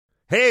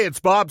Hey, it's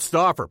Bob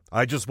Stauffer.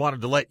 I just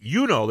wanted to let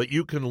you know that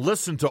you can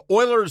listen to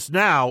Oilers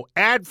Now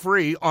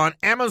ad-free on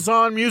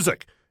Amazon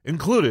Music,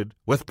 included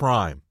with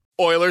Prime.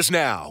 Oilers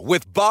Now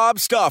with Bob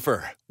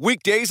Stauffer.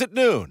 Weekdays at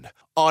noon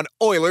on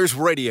Oilers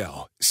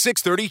Radio,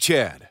 630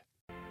 CHED.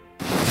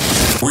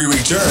 We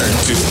return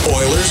to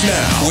Oilers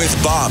Now with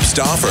Bob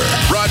Stauffer.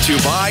 Brought to you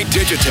by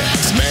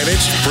Digitex.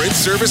 Managed print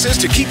services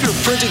to keep your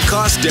printing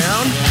costs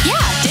down? Yeah,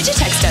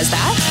 Digitex does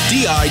that.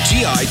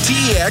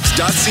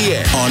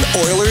 Digitex.ca on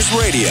Oilers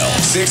Radio,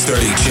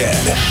 630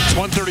 CHED. It's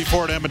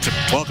 1:34 at Edmonton.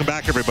 Welcome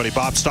back, everybody.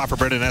 Bob Stauffer,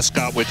 Brendan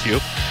Escott with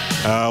you.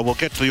 We'll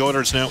get to the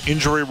Oilers Now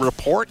injury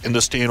report in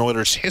this day in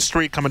Oilers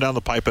history coming down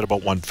the pipe at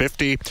about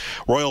 1:50.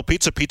 Royal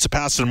Pizza, Pizza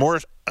Pasta and more.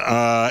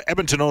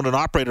 Edmonton owned and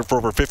operated for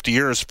over 50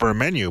 years for a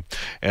menu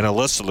and a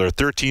list of their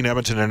 13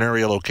 Edmonton and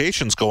area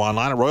locations. Go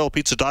online at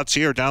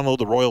royalpizza.ca or download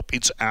the Royal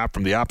Pizza app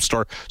from the App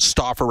Store.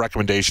 Stauffer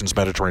recommendations,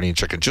 Mediterranean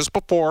chicken. Just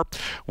before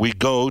we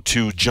go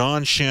to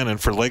John Shannon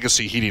for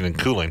Legacy Heating and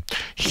Cooling,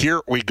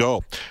 here we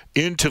go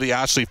into the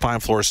Ashley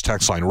Fine Floors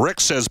text line. Rick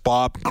says,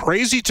 Bob,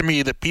 crazy to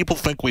me that people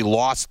think we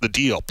lost the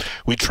deal.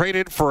 We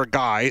traded for a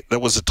guy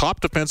that was a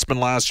top defenseman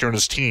last year on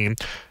his team,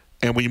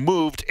 and we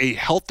moved a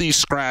healthy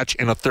scratch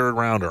in a third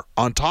rounder.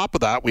 On top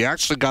of that, we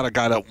actually got a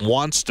guy that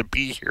wants to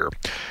be here.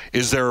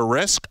 Is there a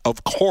risk?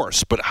 Of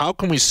course. But how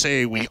can we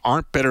say we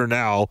aren't better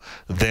now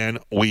than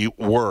we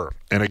were?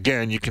 And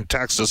again, you can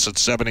text us at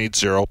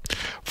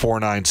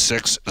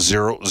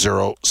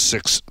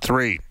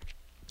 780-496-0063.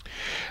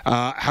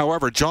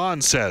 However,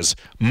 John says,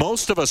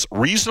 most of us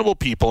reasonable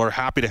people are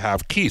happy to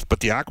have Keith,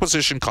 but the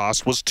acquisition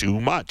cost was too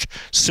much.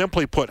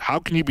 Simply put, how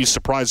can you be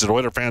surprised that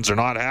Oilers fans are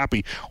not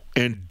happy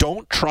and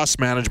don't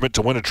trust management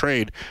to win a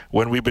trade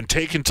when we've been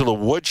taken to the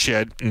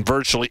woodshed in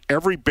virtually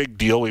every big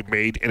deal we've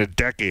made in a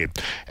decade?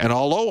 And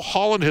although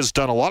Holland has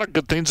done a lot of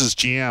good things as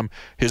GM,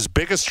 his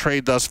biggest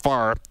trade thus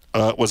far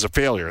was a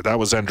failure. That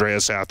was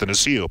Andreas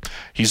Athanasiou.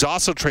 He's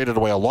also traded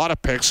away a lot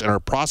of picks, and our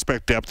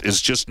prospect depth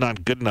is just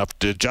not good enough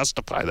to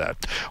justify that.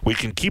 We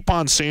can keep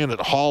on saying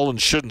that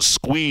Holland shouldn't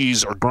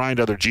squeeze or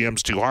grind other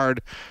GMs too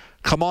hard.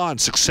 Come on,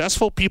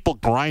 successful people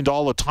grind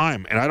all the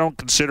time, and I don't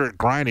consider it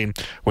grinding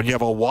when you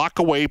have a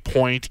walk-away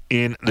point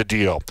in the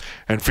deal.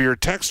 And for your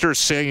texter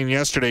saying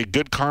yesterday,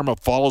 good karma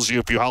follows you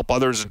if you help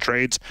others in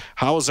trades,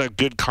 how is that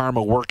good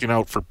karma working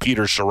out for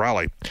Peter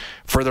Chiarelli?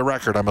 For the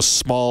record, I'm a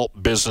small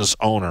business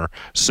owner,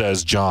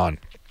 says John.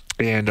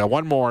 And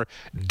one more,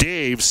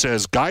 Dave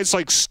says, guys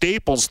like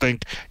Staples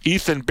think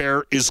Ethan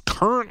Bear is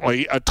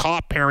currently a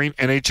top-pairing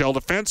NHL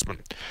defenseman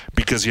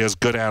because he has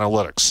good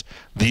analytics.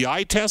 The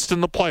eye test in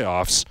the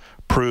playoffs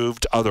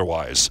proved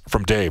otherwise.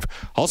 From Dave.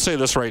 I'll say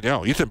this right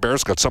now. Ethan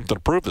Bear's got something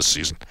to prove this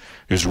season.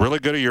 He was really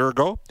good a year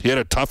ago. He had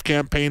a tough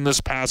campaign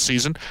this past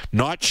season.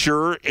 Not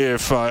sure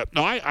if...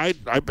 I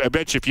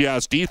bet you if you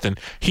asked Ethan,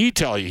 he'd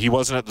tell you he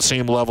wasn't at the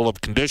same level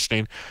of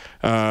conditioning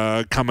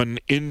coming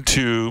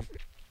into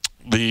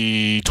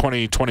the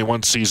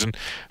 2021 season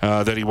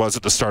that he was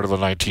at the start of the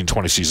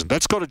 1920 season.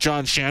 Let's go to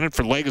John Shannon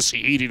for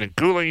Legacy Heating and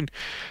Cooling.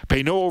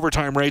 Pay no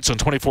overtime rates on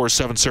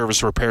 24/7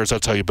 service repairs.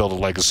 That's how you build a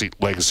Legacy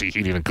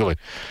Heating and Cooling.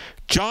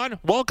 John,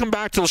 welcome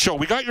back to the show.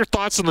 We got your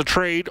thoughts on the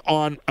trade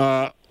on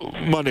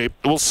Monday.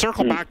 We'll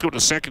circle back to it in a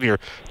second here.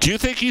 Do you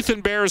think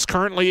Ethan Bear is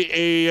currently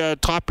a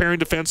top-pairing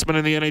defenseman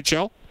in the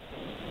NHL?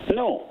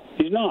 No,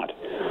 he's not.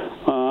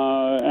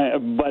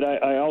 But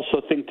I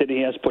also think that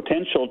he has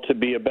potential to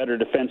be a better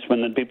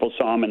defenseman than people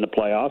saw him in the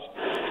playoffs.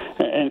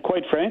 And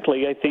quite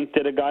frankly, I think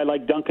that a guy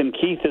like Duncan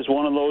Keith is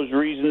one of those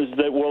reasons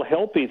that will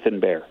help Ethan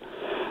Bear.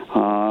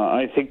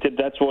 I think that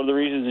that's one of the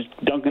reasons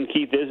Duncan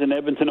Keith is an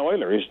Edmonton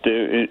Oiler, is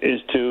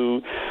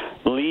to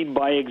lead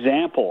by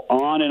example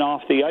on and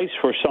off the ice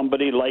for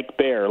somebody like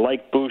Bear,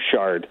 like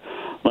Bouchard,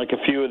 like a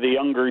few of the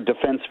younger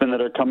defensemen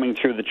that are coming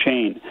through the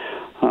chain.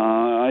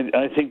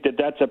 I think that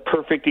that's a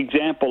perfect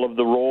example of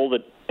the role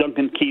that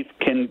Duncan Keith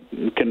can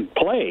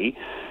play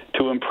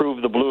to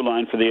improve the blue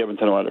line for the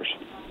Edmonton Oilers.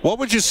 What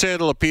would you say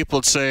to the people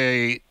that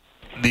say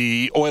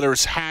the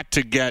Oilers had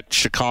to get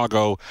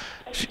Chicago?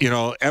 You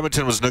know,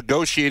 Edmonton was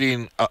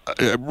negotiating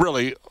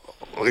really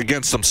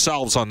against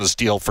themselves on this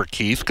deal for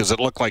Keith because it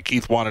looked like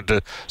Keith wanted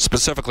to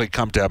specifically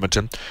come to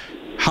Edmonton.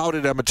 How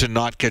did Edmonton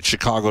not get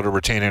Chicago to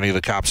retain any of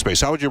the cap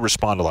space? How would you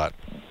respond to that?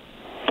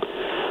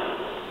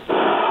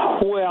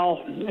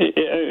 Well,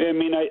 I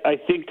mean, I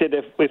think that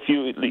if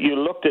you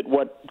looked at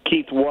what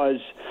Keith was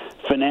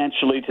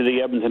financially to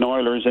the Edmonton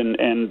Oilers,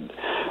 and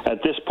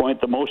at this point,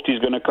 the most he's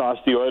going to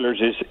cost the Oilers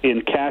is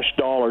in cash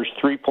dollars,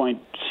 $3.6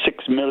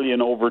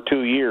 million over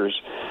 2 years.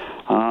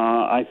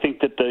 I think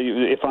that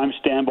if I'm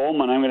Stan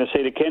Bowman, I'm going to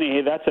say to Kenny,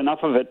 hey, that's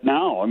enough of it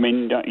now. I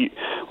mean,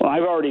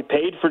 I've already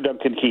paid for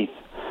Duncan Keith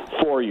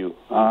for you.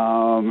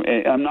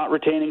 I'm not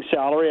retaining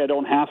salary. I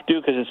don't have to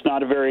because it's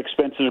not a very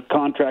expensive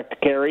contract to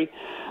carry.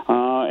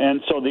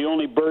 And so the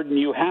only burden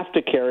you have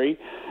to carry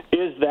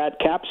is that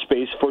cap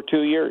space for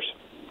 2 years.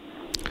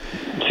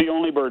 It's the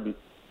only burden.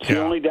 The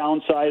only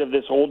downside of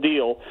this whole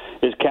deal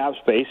is cap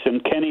space,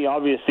 and Kenny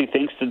obviously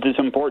thinks that it's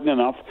important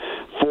enough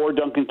for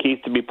Duncan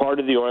Keith to be part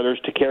of the Oilers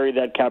to carry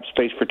that cap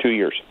space for 2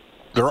 years.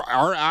 there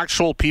are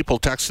actual people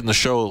texting the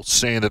show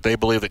saying that they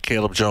believe that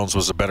Caleb Jones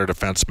was a better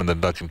defenseman than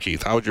Duncan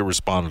Keith. How would you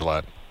respond to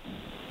that?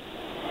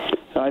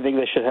 I think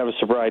they should have a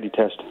sobriety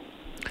test.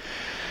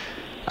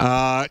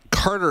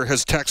 Carter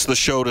has texted the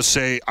show to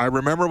say, I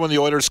remember when the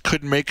Oilers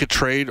couldn't make a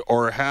trade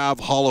or have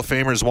Hall of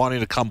Famers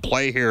wanting to come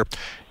play here.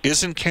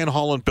 Isn't Ken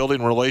Holland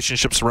building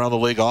relationships around the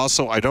league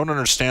also? I don't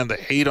understand the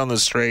hate on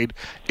this trade.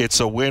 It's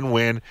a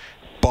win-win.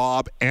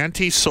 Bob,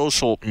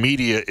 anti-social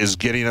media is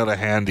getting out of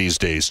hand these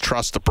days.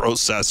 Trust the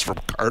process, from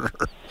Carter.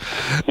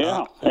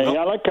 Yeah,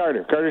 I like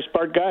Carter. Carter's a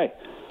smart guy.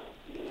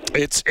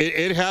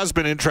 It has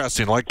been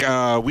interesting. Like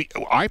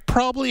I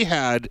probably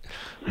had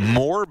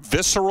more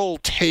visceral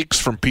takes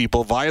from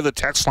people via the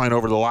text line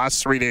over the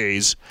last 3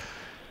 days,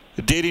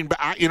 dating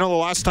back. The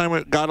last time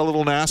it got a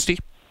little nasty.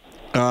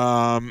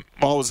 It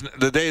was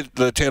the day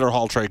the Taylor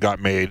Hall trade got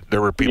made. There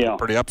were people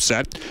pretty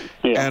upset,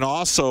 and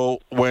also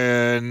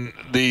when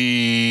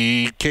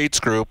the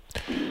Cates group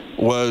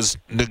was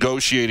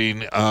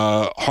negotiating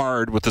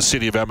hard with the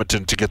city of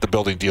Edmonton to get the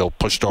building deal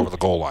pushed over the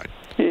goal line.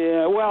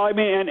 Yeah, well, I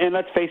mean, and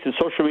let's face it,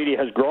 social media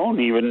has grown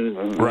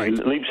even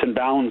leaps and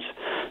bounds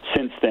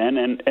since then,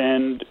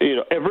 and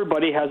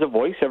everybody has a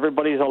voice.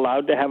 Everybody's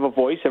allowed to have a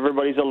voice.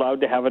 Everybody's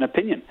allowed to have an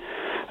opinion.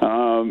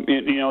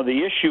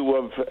 The issue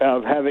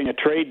of having a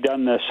trade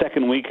done the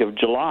second week of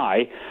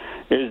July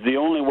is the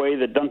only way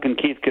that Duncan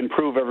Keith can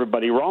prove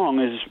everybody wrong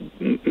is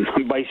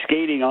by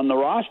skating on the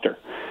roster,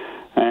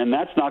 and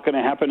that's not going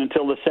to happen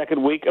until the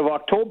second week of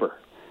October.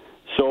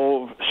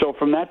 So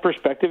from that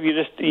perspective,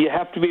 you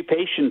have to be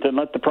patient and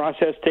let the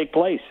process take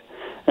place.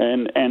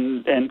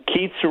 And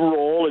Keith's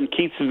role and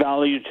Keith's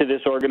value to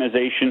this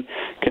organization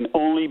can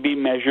only be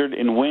measured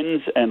in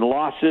wins and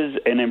losses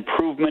and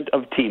improvement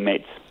of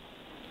teammates.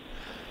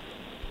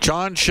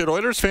 John, should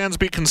Oilers fans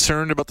be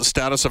concerned about the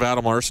status of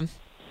Adam Larsson?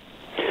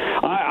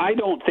 I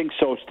don't think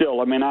so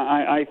still. I mean,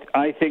 I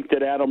think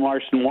that Adam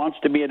Larsson wants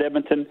to be at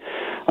Edmonton.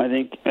 I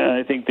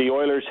think the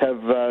Oilers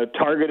have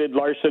targeted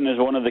Larsson as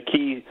one of the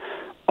key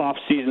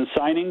off-season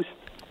signings,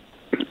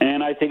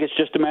 and I think it's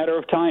just a matter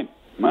of time.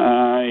 This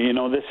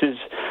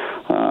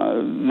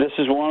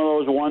is one of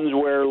those ones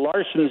where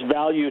Larsson's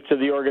value to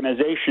the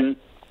organization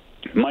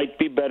might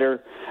be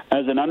better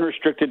as an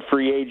unrestricted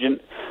free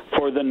agent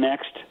for the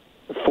next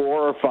 4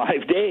 or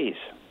 5 days.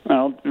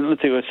 Well,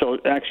 let's see, so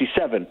actually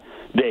 7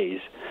 days,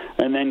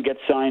 and then get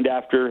signed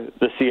after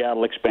the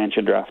Seattle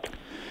expansion draft.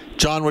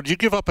 John, would you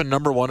give up a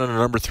number 1 and a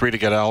number 3 to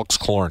get Alex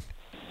Killorn?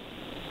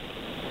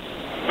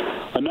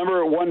 A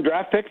number 1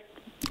 draft pick?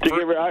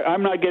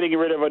 I'm not getting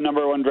rid of a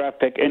number 1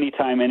 draft pick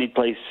anytime, any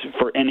place,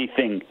 for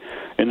anything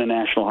in the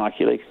National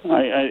Hockey League.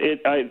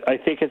 I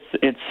think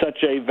it's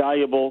such a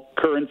valuable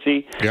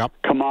currency,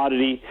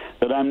 commodity,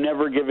 that I'm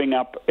never giving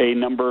up a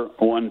number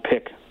 1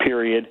 pick,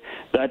 period.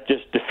 That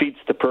just defeats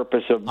the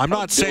purpose of I'm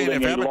not saying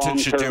if Edmonton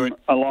should do it.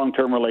 A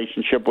long-term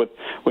relationship with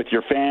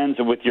your fans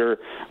and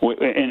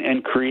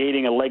and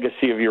creating a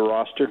legacy of your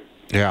roster.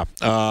 Yeah.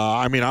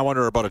 I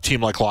wonder about a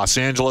team like Los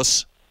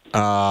Angeles.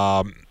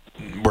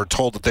 We're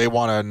told that they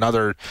want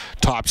another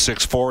top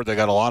 6 forward. They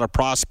got a lot of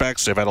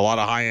prospects. They've had a lot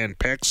of high-end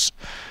picks.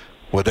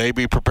 Would they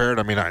be prepared?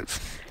 I mean,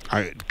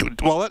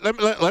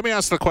 let me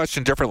ask the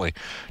question differently.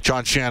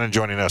 John Shannon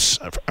joining us,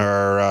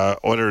 our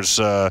Oilers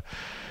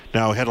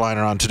Now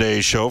headliner on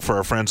today's show for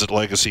our friends at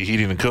Legacy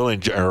Heating and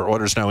Cooling, our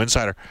Oilers Now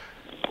insider.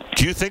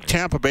 Do you think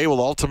Tampa Bay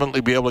will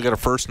ultimately be able to get a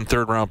first and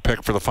third round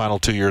pick for the final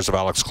 2 years of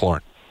Alex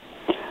Killorn?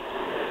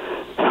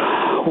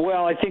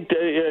 Well, I think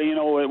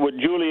what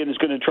Julian is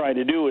going to try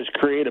to do is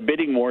create a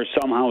bidding war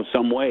somehow,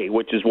 some way,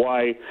 which is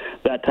why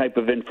that type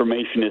of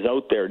information is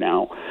out there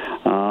now.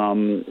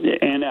 And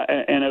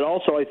it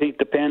also, I think,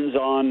 depends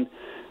on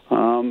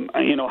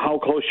how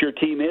close your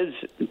team is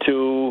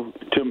to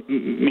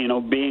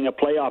being a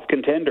playoff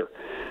contender.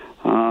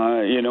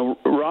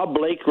 Rob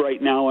Blake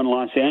right now in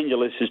Los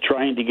Angeles is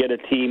trying to get a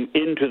team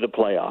into the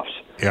playoffs.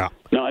 Yeah.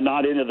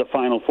 Not into the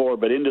Final Four,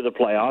 but into the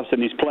playoffs,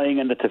 and he's playing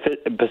in the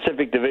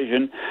Pacific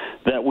Division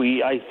that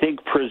I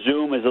think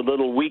presume is a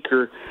little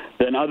weaker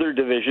than other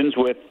divisions,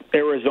 with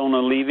Arizona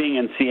leaving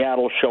and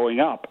Seattle showing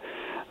up.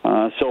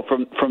 So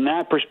from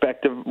that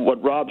perspective,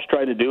 what Rob's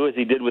trying to do, as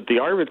he did with the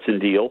Arvidsson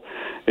deal,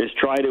 is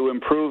try to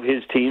improve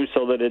his team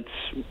so that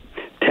it's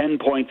 10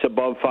 points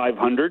above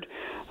 500,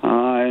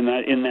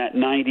 in that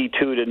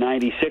 92 to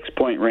 96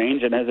 point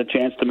range, and has a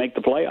chance to make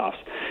the playoffs.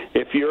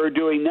 If you're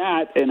doing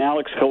that, and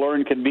Alex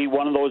Killorn can be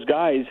one of those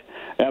guys,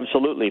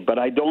 absolutely. But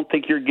I don't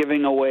think you're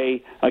giving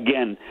away, a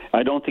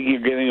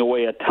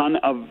ton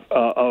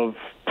of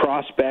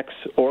prospects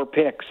or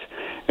picks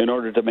in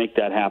order to make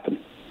that happen.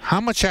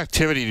 How much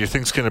activity do you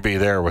think is going to be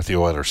there with the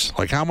Oilers?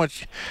 Like, how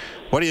much?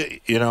 What do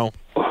you know?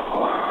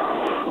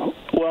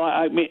 Well,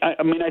 I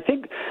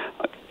think,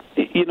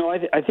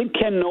 I think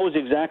Ken knows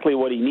exactly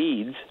what he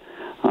needs,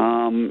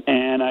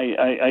 and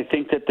I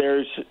think that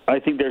there's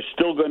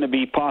still going to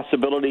be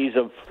possibilities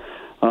of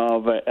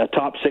a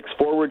top 6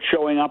 forward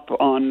showing up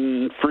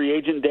on free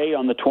agent day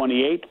on the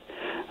 28th.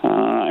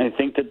 I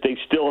think that they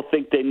still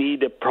think they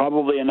need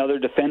probably another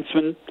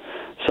defenseman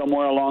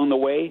somewhere along the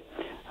way.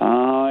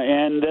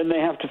 and then they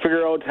have to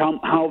figure out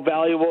how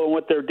valuable and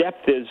what their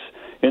depth is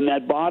in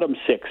that bottom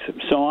six.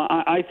 So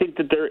I think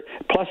that they're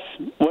plus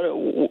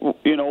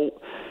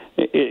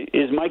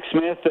is Mike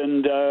Smith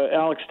and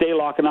Alex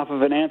Stalock enough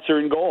of an answer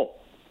in goal?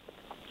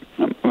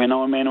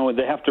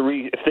 They have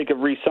to think of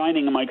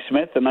re-signing Mike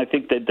Smith, and I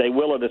think that they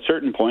will at a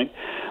certain point.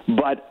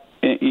 But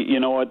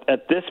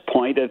at this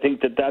point, I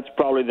think that that's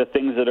probably the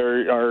things that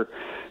are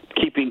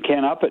keeping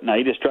Ken up at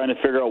night, is trying to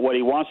figure out what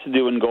he wants to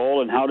do in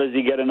goal and how does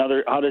he get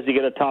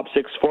a top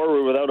six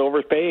forward without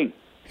overpaying.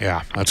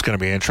 Yeah, that's going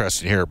to be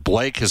interesting here.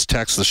 Blake has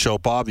texted the show,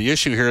 Bob. The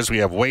issue here is we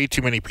have way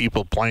too many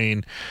people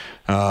playing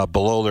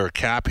below their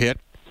cap hit.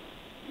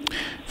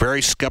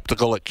 Very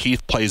skeptical that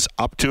Keith plays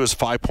up to his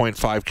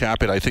 5.5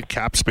 cap hit. I think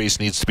cap space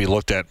needs to be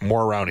looked at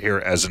more around here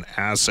as an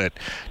asset,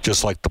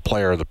 just like the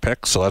player of the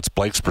pick. So that's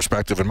Blake's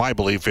perspective. And my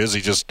belief is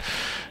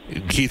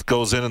Keith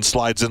goes in and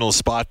slides into the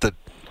spot that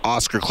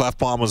Oscar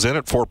Klefbom was in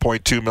at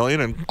 $4.2 million,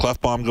 and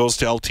Klefbom goes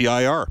to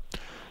LTIR.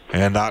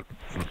 And that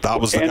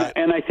was the guy.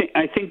 And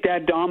I think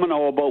that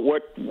domino about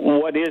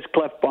what is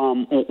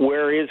Klefbom,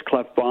 where is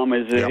Klefbom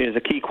is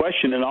a key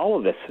question in all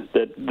of this.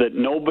 That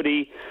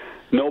nobody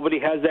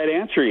has that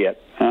answer yet.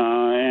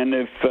 And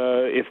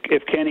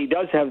if Kenny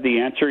does have the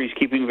answer, he's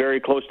keeping very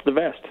close to the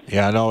vest.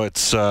 Yeah, I know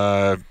it's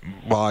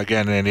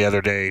again, and the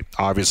other day,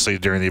 obviously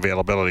during the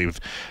availability,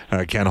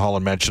 Ken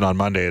Holland mentioned on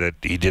Monday that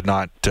he did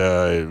not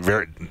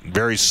very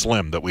very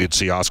slim that we'd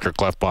see Oscar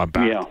Klefbom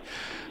back.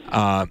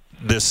 Yeah.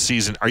 This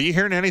season. Are you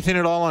hearing anything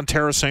at all on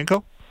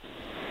Tarasenko?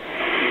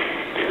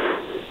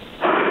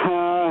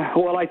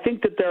 Well, I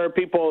think that there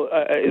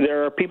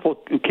are people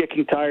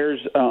kicking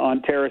tires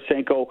on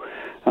Tarasenko.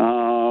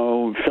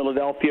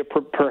 Philadelphia,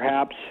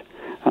 perhaps.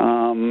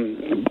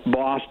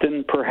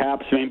 Boston,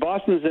 perhaps. I mean,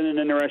 Boston's in an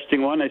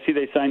interesting one. I see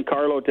they signed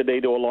Carlo today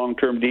to a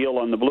long-term deal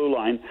on the blue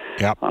line.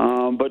 Yep.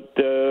 But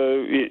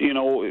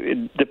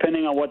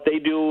depending on what they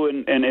do,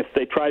 and if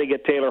they try to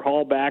get Taylor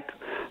Hall back,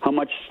 how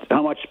much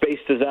space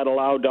does that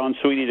allow Don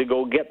Sweeney to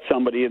go get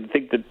somebody? And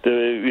think that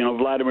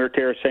Vladimir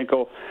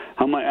Tarasenko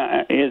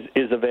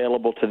is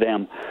available to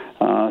them.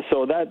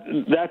 So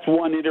that's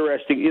one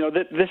interesting.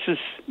 This is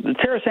the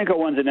Tarasenko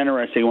one's an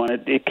interesting one.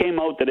 It came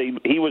out that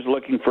he was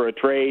looking for a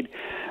trade.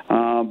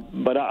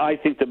 But I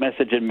think the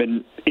message had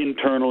been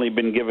internally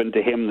given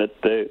to him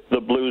that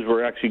the Blues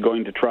were actually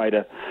going to try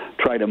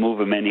to move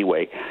him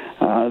anyway.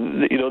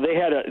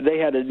 They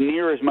had a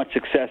near as much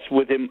success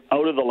with him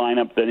out of the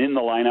lineup than in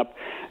the lineup,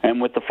 and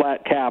with the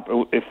flat cap,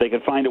 if they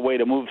could find a way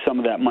to move some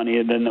of that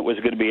money, then it was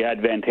going to be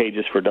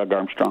advantageous for Doug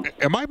Armstrong.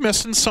 Am I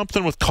missing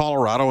something with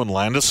Colorado and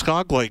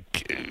Landeskog?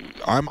 Like,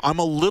 I'm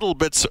a little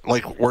bit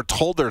like we're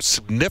told they're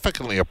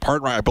significantly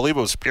apart. I believe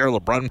it was Pierre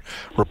LeBrun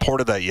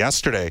reported that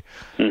yesterday.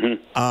 Mm-hmm.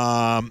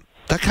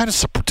 That kind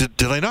of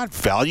do they not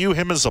value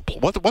him as a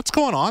what's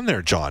going on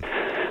there, John?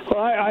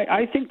 Well,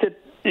 I think that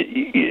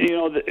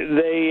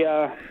they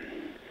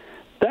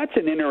that's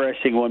an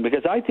interesting one,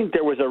 because I think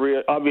there was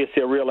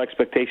obviously a real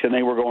expectation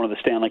they were going to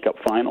the Stanley Cup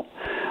final,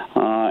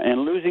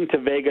 and losing to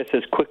Vegas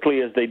as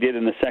quickly as they did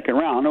in the second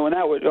round, and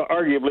that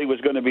arguably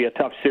was going to be a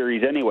tough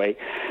series anyway.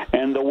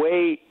 And the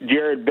way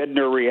Jared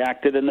Bednar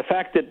reacted, and the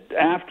fact that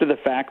after the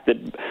fact that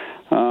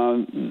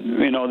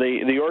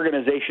the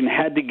organization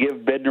had to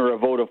give Bednar a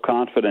vote of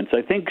confidence,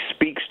 I think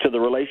speaks to the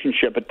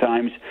relationship at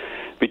times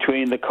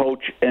between the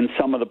coach and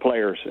some of the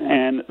players.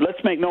 And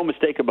let's make no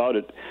mistake about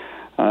it.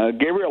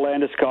 Gabriel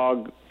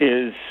Landeskog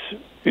is,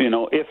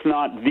 if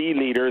not the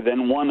leader,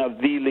 then one of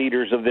the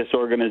leaders of this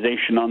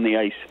organization on the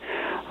ice.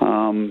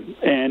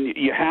 And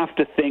you have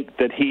to think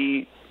that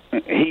he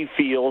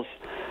feels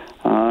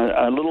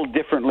a little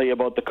differently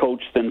about the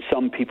coach than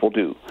some people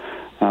do,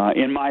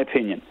 in my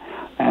opinion.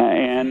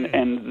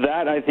 And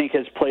that, I think,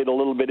 has played a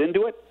little bit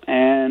into it.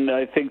 And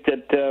I think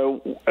that,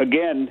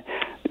 again,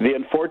 the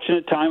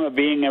unfortunate time of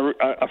being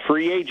a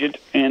free agent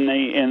in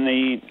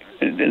the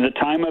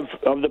time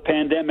of the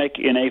pandemic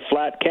in a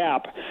flat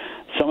cap,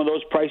 some of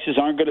those prices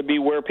aren't going to be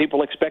where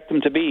people expect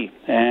them to be,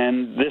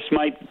 and this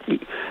might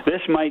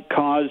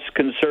cause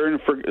concern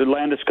for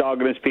Landeskog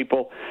and his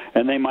people,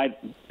 and they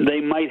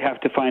might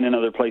have to find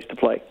another place to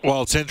play.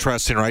 Well, it's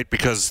interesting, right?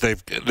 Because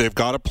they've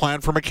got a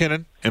plan for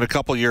McKinnon in a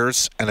couple of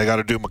years, and they got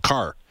to do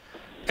Makar,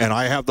 and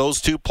I have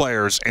those two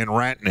players and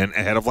Rantanen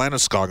ahead of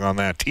Landeskog on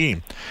that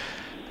team.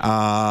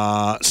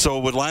 So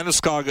would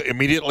Landeskog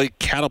immediately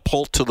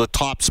catapult to the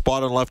top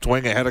spot on left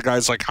wing ahead of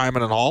guys like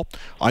Hyman and Hall?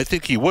 I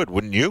think he would,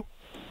 wouldn't you?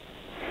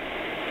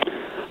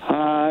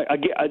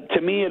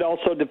 To me, it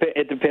also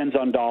depends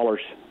on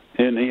dollars.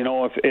 And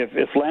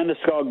if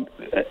Landeskog,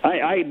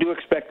 I do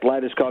expect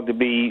Landeskog to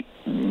be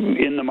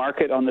in the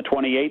market on the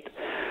 28th.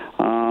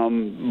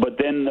 But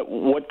then,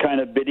 what kind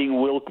of bidding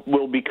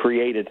will be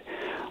created?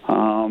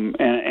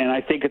 And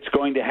I think it's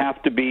going to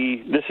have to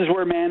be. This is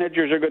where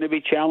managers are going to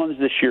be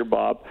challenged this year,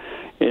 Bob.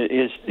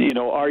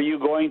 Are you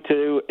going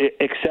to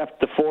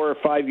accept the 4 or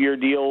 5 year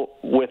deal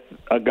with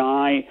a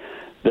guy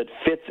that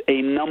fits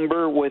a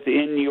number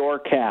within your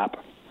cap?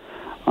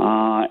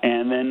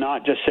 And then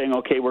not just saying,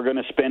 okay, we're going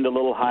to spend a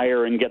little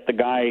higher and get the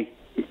guy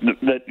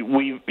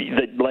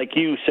that, like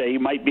you say,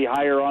 might be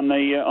higher on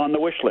the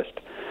wish list.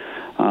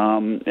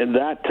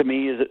 That to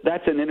me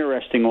that's an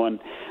interesting one.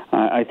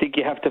 I think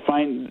you have to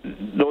find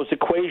those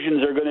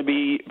equations are going to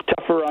be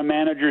tougher on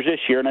managers this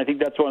year, and I think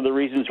that's one of the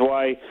reasons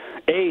why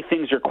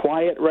things are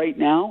quiet right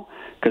now,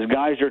 because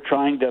guys are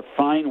trying to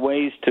find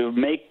ways to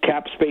make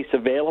cap space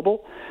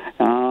available,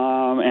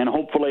 and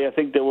hopefully I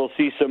think that we'll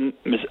see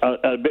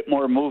a bit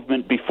more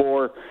movement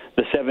before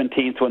the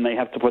 17th when they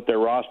have to put their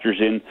rosters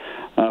in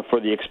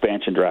for the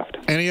expansion draft.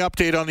 Any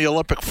update on the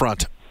Olympic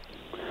front?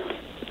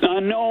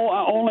 No,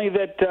 only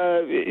that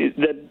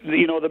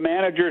the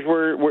managers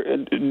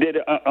did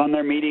on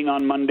their meeting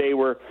on Monday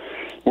were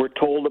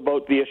told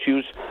about the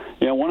issues.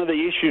 One of the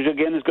issues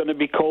again is going to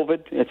be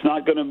COVID. It's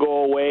not going to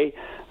go away.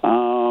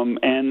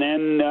 And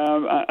then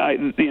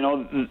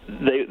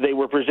they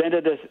were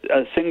presented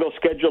a single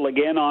schedule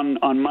again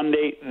on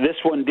Monday. This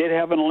one did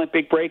have an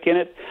Olympic break in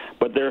it,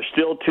 but there are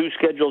still two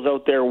schedules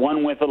out there,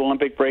 one with an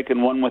Olympic break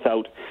and one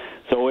without.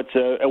 So it's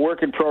a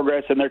work in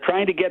progress, and they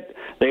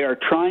are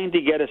trying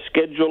to get a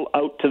schedule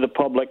out to the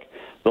public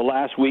the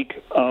last week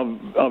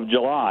of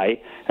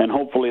July, and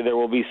hopefully there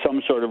will be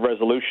some sort of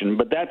resolution.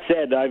 But that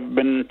said, I've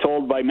been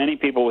told by many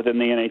people within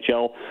the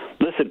NHL,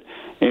 listen,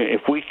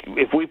 if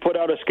we put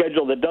out a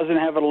schedule that doesn't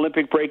have an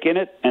Olympic break in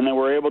it, and then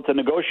we're able to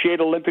negotiate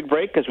an Olympic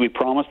break because we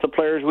promised the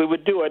players we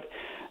would do it,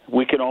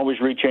 we can always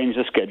rechange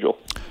the schedule.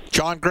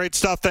 John, great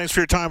stuff. Thanks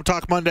for your time.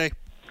 Talk Monday.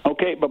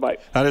 Okay, bye-bye.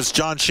 That is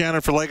John Shannon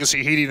for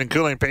Legacy Heating and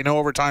Cooling. Pay no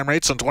overtime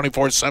rates on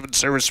 24/7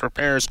 service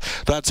repairs.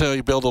 That's how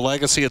you build a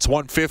legacy. It's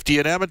 150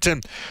 in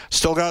Edmonton.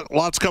 Still got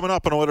lots coming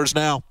up on Oilers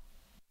Now.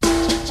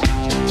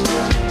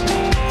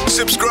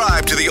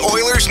 Subscribe to the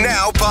Oilers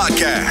Now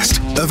podcast.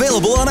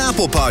 Available on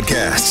Apple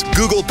Podcasts,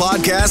 Google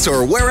Podcasts,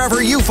 or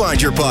wherever you find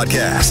your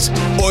podcasts.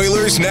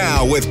 Oilers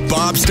Now with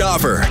Bob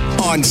Stauffer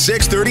on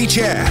 630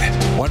 CHED.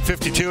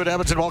 152 at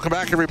Edmonton. Welcome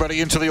back,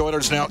 everybody, into the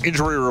Oilers Now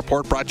Injury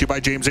Report, brought to you by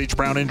James H.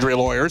 Brown Injury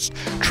Lawyers.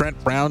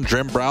 Trent Brown,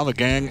 Jim Brown, the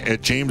gang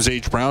at James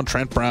H. Brown.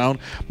 Trent Brown,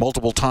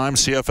 multiple-time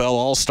CFL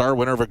All-Star,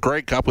 winner of a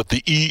Grey Cup with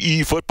the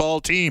EE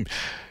football team.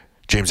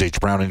 James H.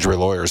 Brown Injury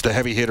Lawyers, the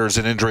heavy hitters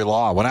in injury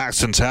law. When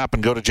accidents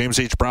happen, go to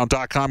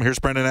jameshbrown.com. Here's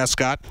Brendan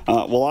Escott.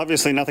 Well,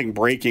 obviously nothing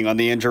breaking on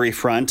the injury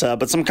front,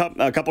 but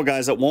a couple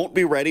guys that won't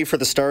be ready for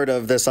the start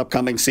of this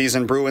upcoming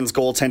season. Bruins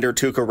goaltender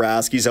Tuukka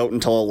Rask, he's out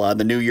until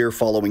the new year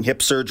following hip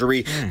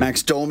surgery.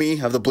 Max Domi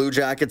of the Blue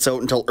Jackets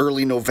out until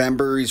early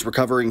November. He's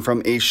recovering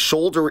from a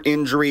shoulder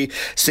injury.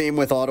 Same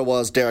with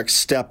Ottawa's Derek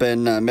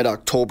Stepan,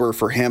 mid-October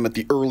for him at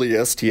the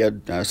earliest. He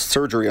had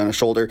surgery on his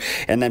shoulder.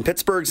 And then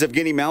Pittsburgh's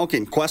Evgeny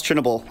Malkin,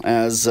 questionable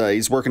as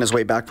he's working his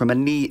way back from a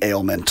knee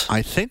ailment.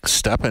 I think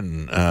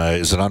Stepan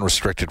is an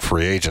unrestricted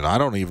free agent. I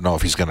don't even know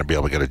if he's going to be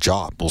able to get a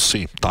job. We'll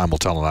see. Time will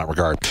tell in that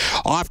regard.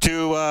 Off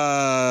to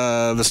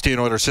the Steen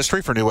Oilers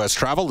history for New West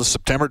Travel. This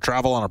September,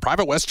 travel on a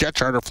private WestJet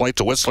charter flight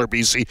to Whistler,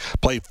 BC.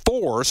 Play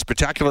 4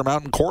 spectacular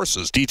mountain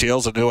courses.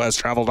 Details at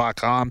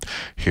newwesttravel.com.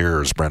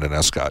 Here's Brendan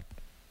Escott.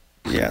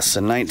 Yes,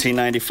 in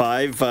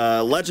 1995,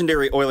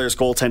 legendary Oilers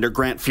goaltender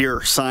Grant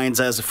Fuhr signs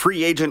as a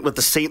free agent with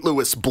the St.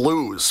 Louis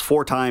Blues.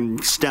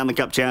 4-time Stanley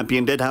Cup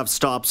champion, did have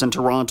stops in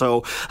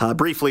Toronto,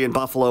 briefly in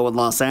Buffalo and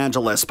Los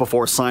Angeles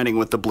before signing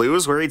with the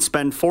Blues, where he'd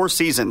spend 4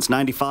 seasons,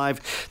 95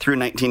 through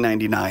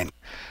 1999.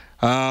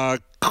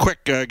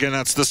 Again,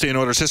 that's this day in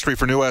Oilers history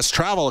for New West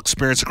Travel.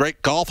 Experience a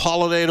great golf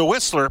holiday to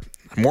Whistler.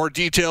 More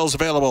details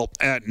available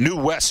at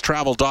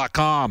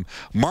newwesttravel.com.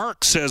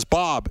 Mark says,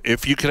 Bob,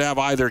 if you could have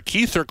either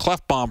Keith or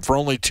Klefbom for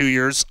only 2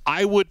 years,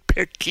 I would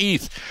pick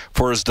Keith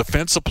for his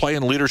defensive play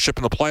and leadership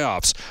in the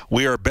playoffs.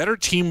 We are a better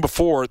team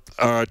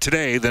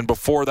today than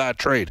before that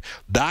trade.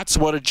 That's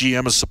what a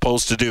GM is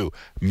supposed to do.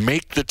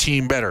 Make the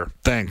team better.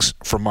 Thanks,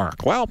 from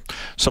Mark. Well,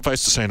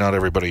 suffice to say, not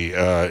everybody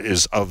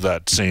is of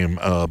that same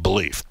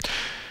belief.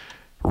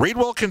 Reed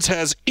Wilkins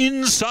has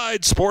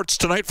Inside Sports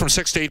tonight from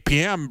 6 to 8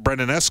 p.m.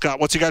 Brendan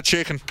Escott, what's he got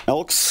shaking?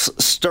 Elks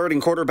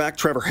starting quarterback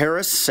Trevor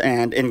Harris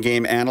and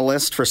in-game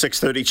analyst for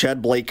 630 CHED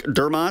Blake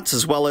Dermott,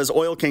 as well as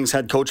Oil Kings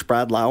head coach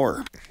Brad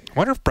Lauer. I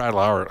wonder if Brad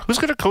Lauer, who's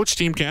going to coach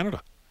Team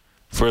Canada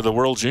for the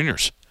World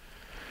Juniors?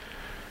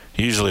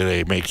 Usually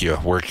they make you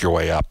work your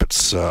way up.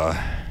 It's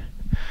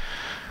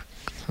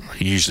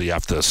usually you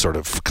have to sort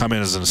of come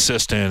in as an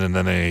assistant, and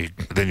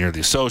then you're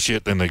the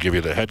associate, then they give you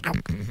the head.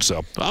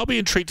 So I'll be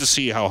intrigued to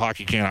see how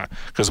Hockey Canada,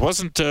 because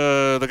wasn't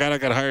the guy that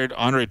got hired,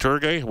 Andre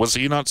Turgay, was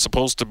he not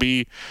supposed to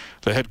be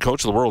the head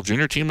coach of the World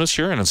Junior team this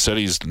year? And instead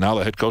he's now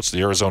the head coach of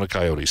the Arizona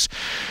Coyotes.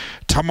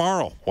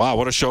 Tomorrow, wow,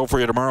 what a show for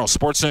you tomorrow.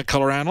 Sportsnet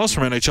color analyst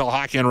from NHL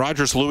Hockey and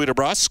Rogers, Louis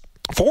DeBrusk.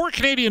 For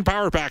Canadian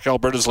Power Pack,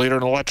 Alberta's leader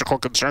in electrical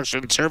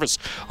construction service,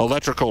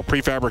 electrical,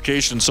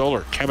 prefabrication,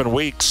 solar, Kevin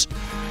Weeks.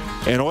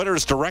 And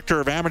Oilers Director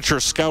of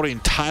Amateur Scouting,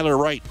 Tyler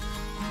Wright.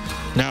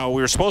 Now,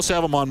 we were supposed to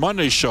have him on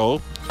Monday's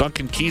show.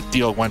 Duncan Keith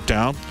deal went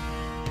down.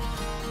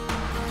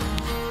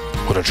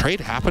 Would a trade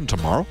happen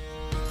tomorrow?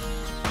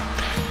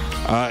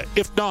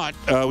 If not,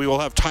 we will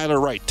have Tyler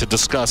Wright to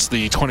discuss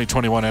the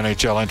 2021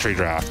 NHL entry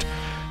draft.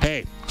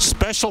 Hey,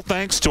 Special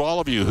thanks to all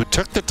of you who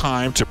took the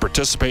time to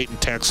participate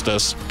and text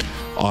us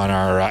on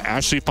our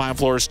Ashley Fine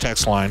Floors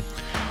text line.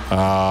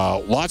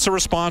 Lots of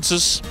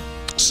responses.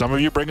 Some of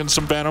you bringing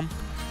some venom.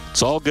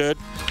 It's all good.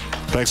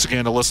 Thanks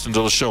again to listening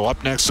to the show.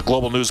 Up next, the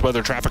Global News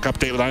Weather Traffic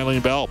Update with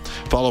Eileen Bell,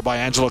 followed by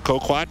Angela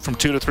Coquat from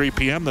 2 to 3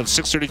 p.m., then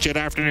 6:30 CHED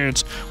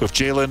Afternoons with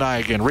Jaylen Nye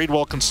again. Reed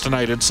Wilkins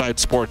tonight, Inside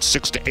Sports,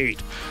 6 to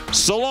 8.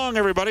 So long,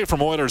 everybody,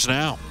 from Oilers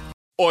Now.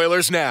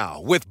 Oilers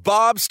Now with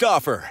Bob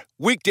Stauffer.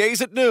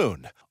 Weekdays at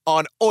noon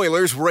on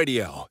Oilers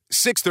Radio,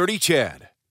 630 CHED.